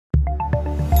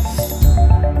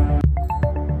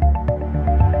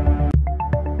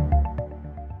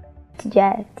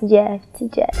TGIF.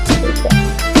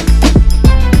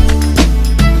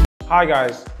 Hi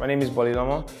guys, my name is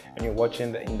Bollylomo and you're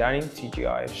watching the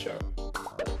NdaniTGIFShow.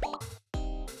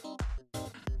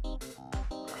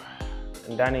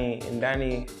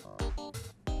 Ndani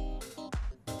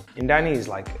is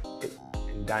like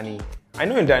Ndani. I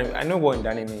know what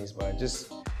Ndani means, but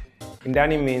just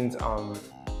Ndani means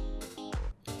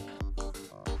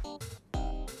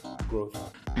growth.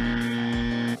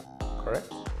 Correct?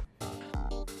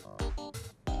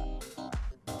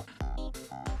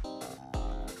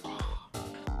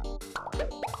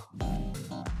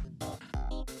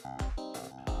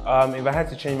 If I had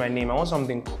to change my name, I want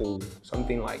something cool,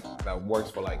 something like that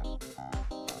works for like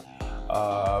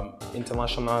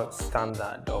international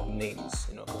standard of names.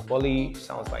 You know, because Bolly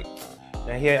sounds like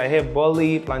I hear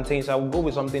Bolly plantain, so I would go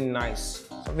with something nice,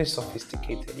 something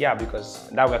sophisticated. Yeah, because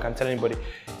that way I can tell anybody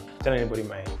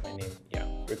my name. Yeah,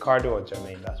 Ricardo or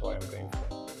Jermaine. That's what I'm going for.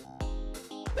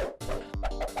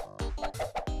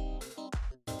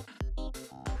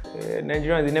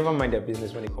 Nigerians, they never mind their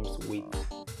business when it comes to weight.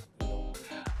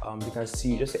 They can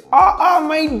see you, just say, oh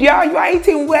my dear, you are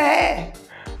eating where?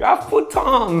 You have put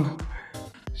on.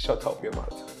 Shut up your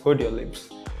mouth. Hold your lips.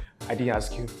 I didn't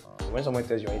ask you. When someone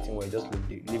tells you you're eating where, just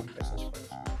leave the person's friends.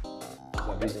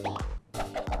 They're abusing you.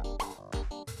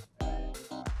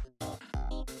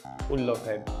 Who love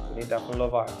her? You need that. Who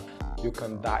love her? You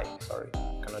can die. Sorry,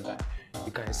 you cannot die.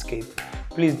 You can escape.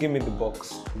 Please give me the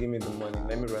box. Give me the money.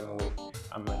 Let me run away.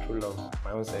 I'm my true love.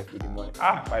 My own self with the money.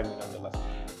 $5 million.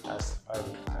 That's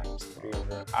 5 times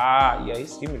 300.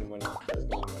 Yes, give me the money. Just give me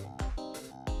the money.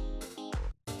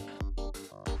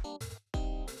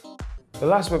 The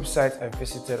last website I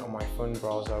visited on my phone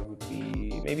browser would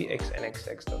be maybe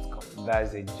xnxx.com.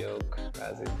 That's a joke.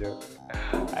 That's a joke.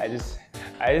 I just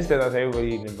said that to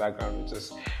everybody in the background.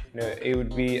 Just, it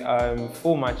would be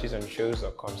full matches on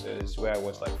shows.com. So it's where I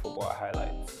watch like football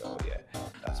highlights. So yeah,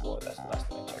 that's the last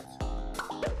thing I checked.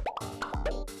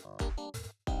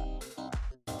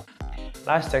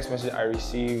 Last text message I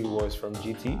received was from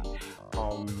GT,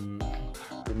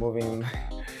 removing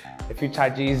a few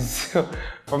charges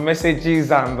from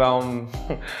messages and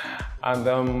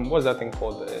what's that thing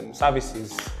called?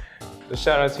 Services. So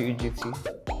shout out to you, GT.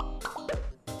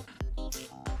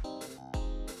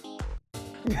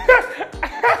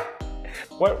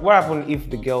 What happened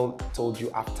if the girl told you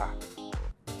after?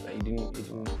 Like you didn't.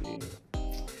 The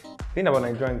thing about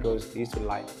Nigerian girls, they used to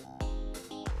lie.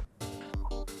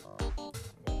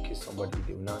 Somebody,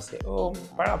 they will now say, oh,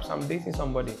 perhaps I'm dating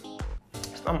somebody.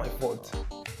 It's not my fault.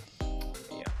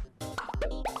 Yeah.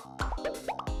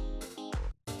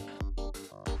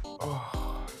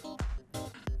 Oh.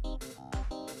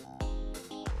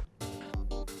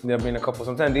 There have been a couple.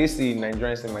 Sometimes the AC in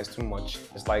Nigerian cinema is too much.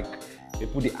 It's like they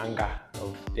put the anger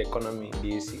of the economy in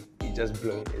the AC. It's just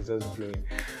blowing. It's just blowing.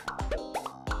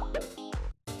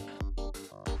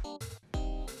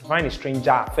 Find a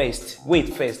stranger first.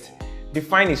 Wait first.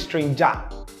 Define a stranger.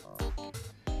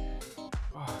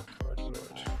 Oh, God, Lord.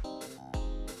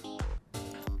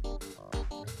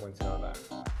 Just pointing out that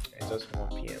it's just 1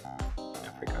 p.m.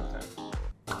 African time.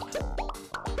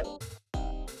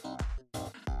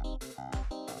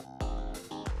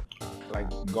 Like,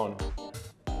 gone.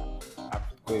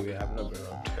 Wait, I have not been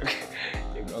robbed.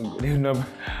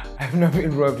 I have not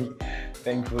been robbed,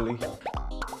 thankfully.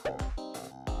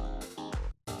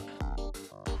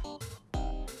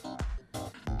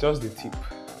 Just the tip.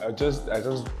 I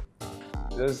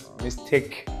just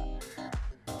mistake.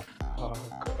 Oh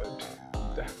God,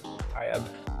 I'm tired.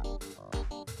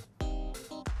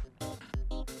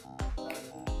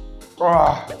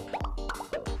 Oh.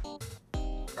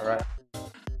 All right.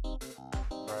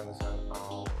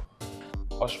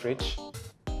 Ostrich.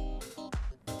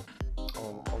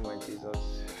 Oh my Jesus.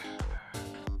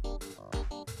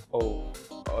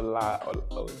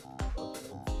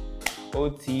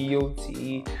 OT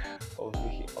over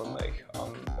here on like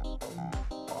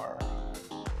or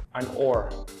an oar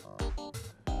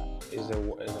is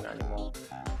an animal.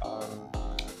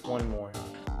 One more.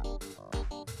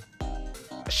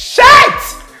 Shit!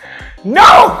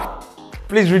 No!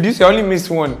 Please reduce. I only missed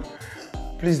one.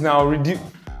 Please now reduce.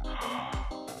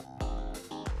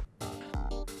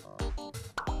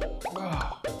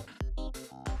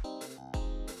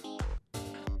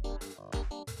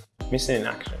 Missing in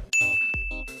action.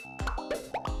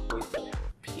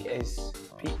 PS,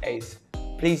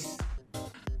 please.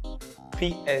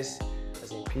 PS,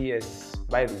 as in PS,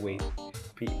 by the way,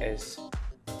 PS.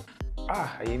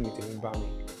 I am meeting Bami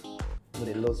with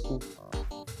a law school.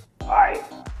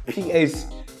 PS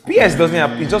doesn't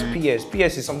have, it's just PS.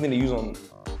 PS is something they use on,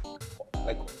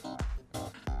 like,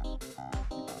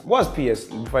 What's PS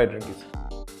before I drink it?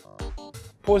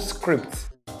 Postscript.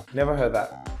 Never heard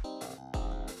that.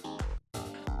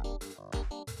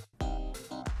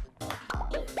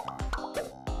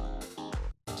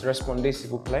 Respondez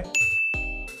s'il vous plaît.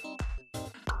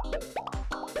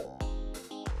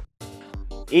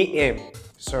 AM.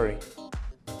 Sorry.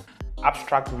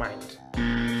 Abstract mind.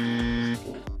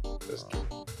 Just kidding.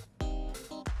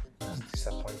 That's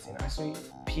disappointing. Actually,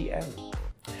 PM.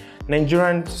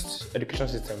 Nigerian education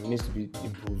system needs to be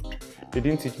improved. They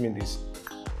didn't teach me this.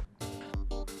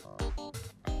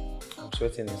 I'm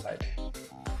sweating inside.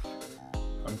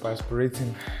 I'm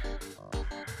perspirating.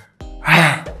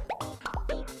 5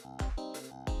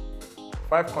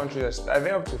 countries. I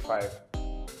think up to 5.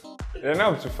 They're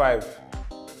not up to 5.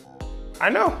 I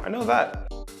know that.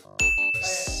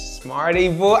 Smarty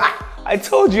boy. I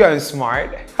told you I'm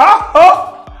smart. Ha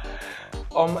ha!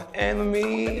 Oh, my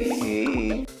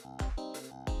enemy.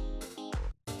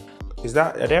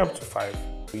 Are they up to 5?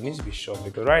 You need to be sure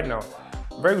because right now,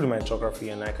 I'm very good at my geography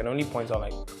and I can only point out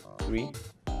like 3.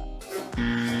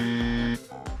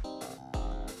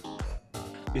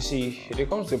 You see, there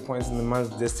comes to a point in the man's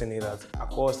destiny that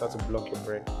alcohol starts to block your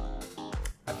brain.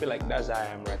 I feel like that's how I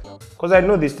am right now. Because I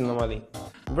know this thing normally.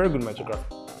 I'm very good at my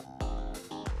geography.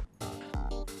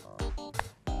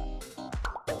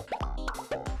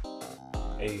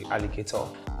 Hey, alligator.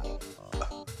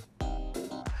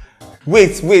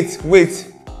 Wait.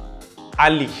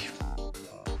 Ali.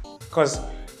 Because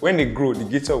when they grow, the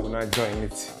gator will not join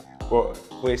it. But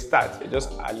for a start, it's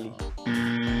just Ali.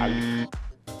 Ali.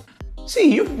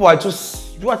 See, you are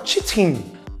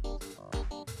cheating.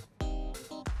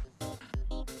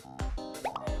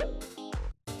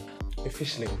 A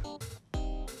fishling.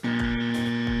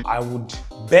 I would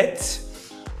bet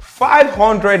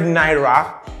 500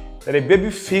 naira that a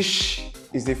baby fish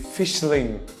is a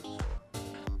fishling.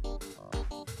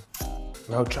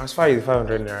 Now transfer you the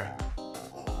 500 naira.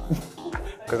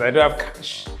 Because I don't have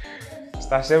cash.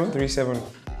 Star 737.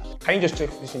 Can you just check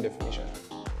fishing definition?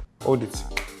 Hold it.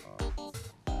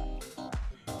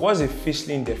 What's a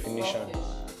fishling definition?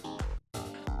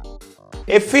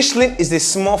 A fishling is a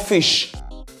small fish.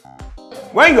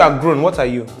 When you are grown, what are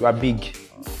you? You are big.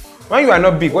 When you are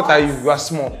not big, what are you? You are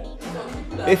small.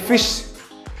 A fish.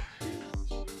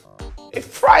 A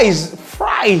fry is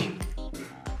fry.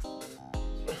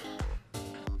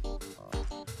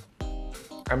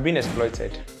 I'm being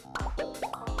exploited.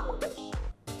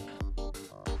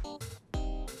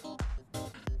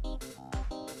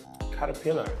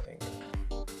 Caterpillar, I think.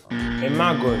 A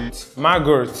maggot.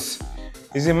 Maggot.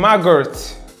 It's a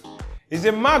maggot. It's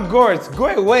a maggot. Go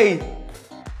away.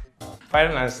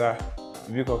 Final answer.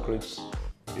 The big cockroach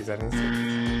is an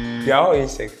insect. They are all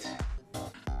insects.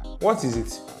 What is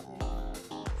it?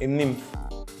 A nymph.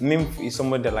 Nymph is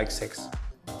somebody that likes sex.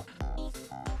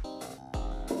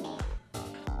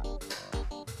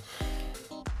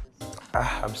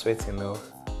 I'm sweating though.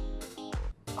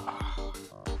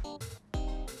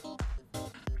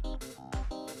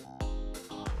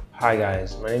 Hi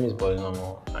guys, my name is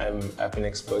Bollylomo. I've been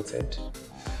exploited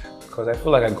because I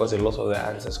feel like I got a lot of the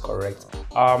answers correct.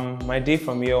 My day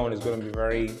from here on is going to be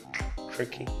very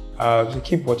tricky. So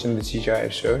keep watching the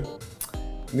TGIF show.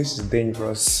 This is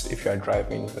dangerous if you are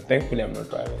driving, but thankfully I'm not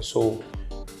driving, so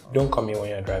don't come here when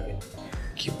you're driving.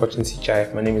 Keep watching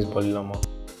TGIF. My name is Bollylomo.